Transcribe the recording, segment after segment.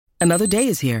Another day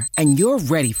is here, and you're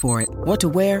ready for it. What to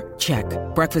wear? Check.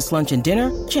 Breakfast, lunch, and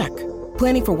dinner? Check.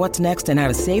 Planning for what's next and how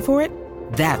to save for it?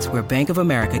 That's where Bank of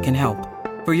America can help.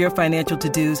 For your financial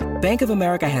to-dos, Bank of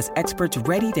America has experts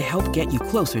ready to help get you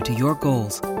closer to your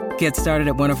goals. Get started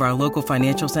at one of our local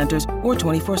financial centers or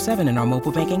 24/7 in our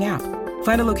mobile banking app.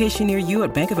 Find a location near you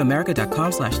at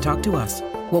bankofamerica.com/talktous.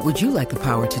 What would you like the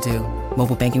power to do?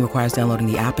 Mobile banking requires downloading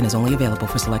the app and is only available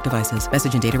for select devices.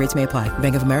 Message and data rates may apply.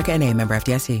 Bank of America N.A., member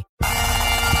FDIC.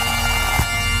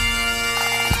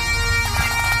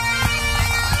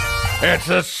 It's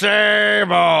the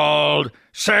same old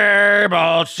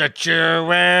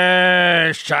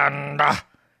situation.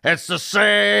 It's the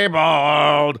same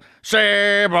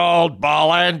old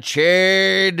ball and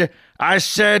chain. I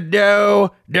said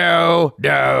no.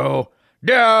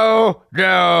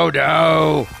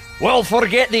 Well,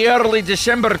 forget the early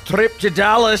December trip to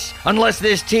Dallas unless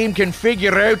this team can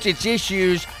figure out its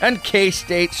issues and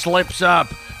K-State slips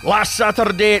up. Last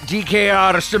Saturday at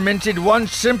DKR cemented one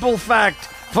simple fact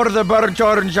for the Burnt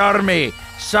Orange Army.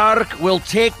 Sark will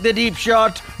take the deep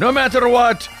shot no matter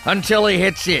what until he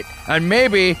hits it, and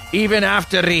maybe even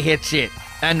after he hits it.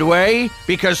 And why?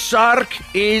 Because Sark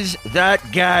is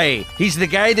that guy. He's the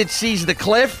guy that sees the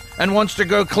cliff and wants to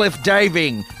go cliff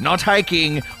diving, not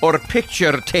hiking or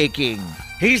picture taking.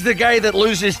 He's the guy that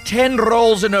loses 10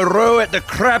 rolls in a row at the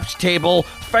craps table,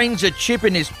 finds a chip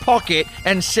in his pocket,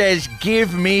 and says,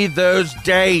 "Give me those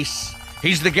dice."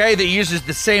 He's the guy that uses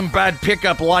the same bad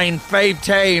pickup line 5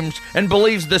 times and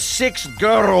believes the 6th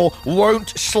girl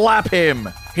won't slap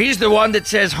him. He's the one that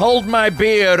says, "Hold my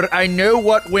beer, I know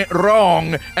what went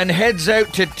wrong," and heads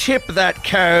out to tip that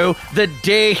cow the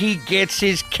day he gets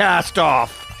his cast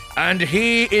off. And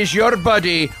he is your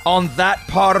buddy on that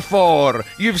par 4.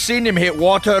 You've seen him hit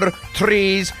water,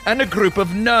 trees, and a group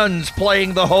of nuns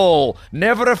playing the hole.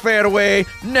 Never a fairway,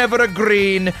 never a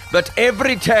green, but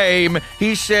every time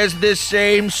he says the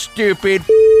same stupid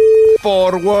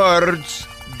 4 words.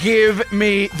 Give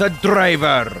me the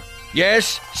driver.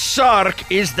 Yes, Sark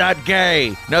is that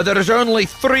guy. Now there's only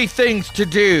 3 things to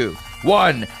do.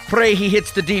 1, pray he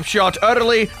hits the deep shot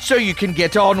early so you can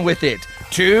get on with it.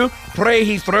 2, pray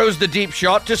he throws the deep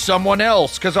shot to someone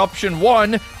else, because option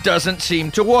 1 doesn't seem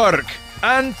to work.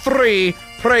 And 3,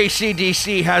 pray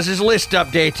CDC has his list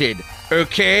updated.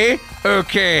 Okay?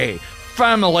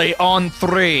 Family on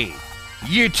 3.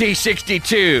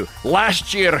 UT62,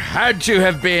 last year had to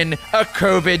have been a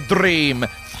COVID dream.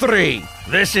 3.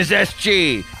 This is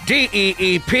SG,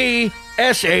 DEEP,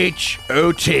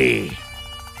 SHOT.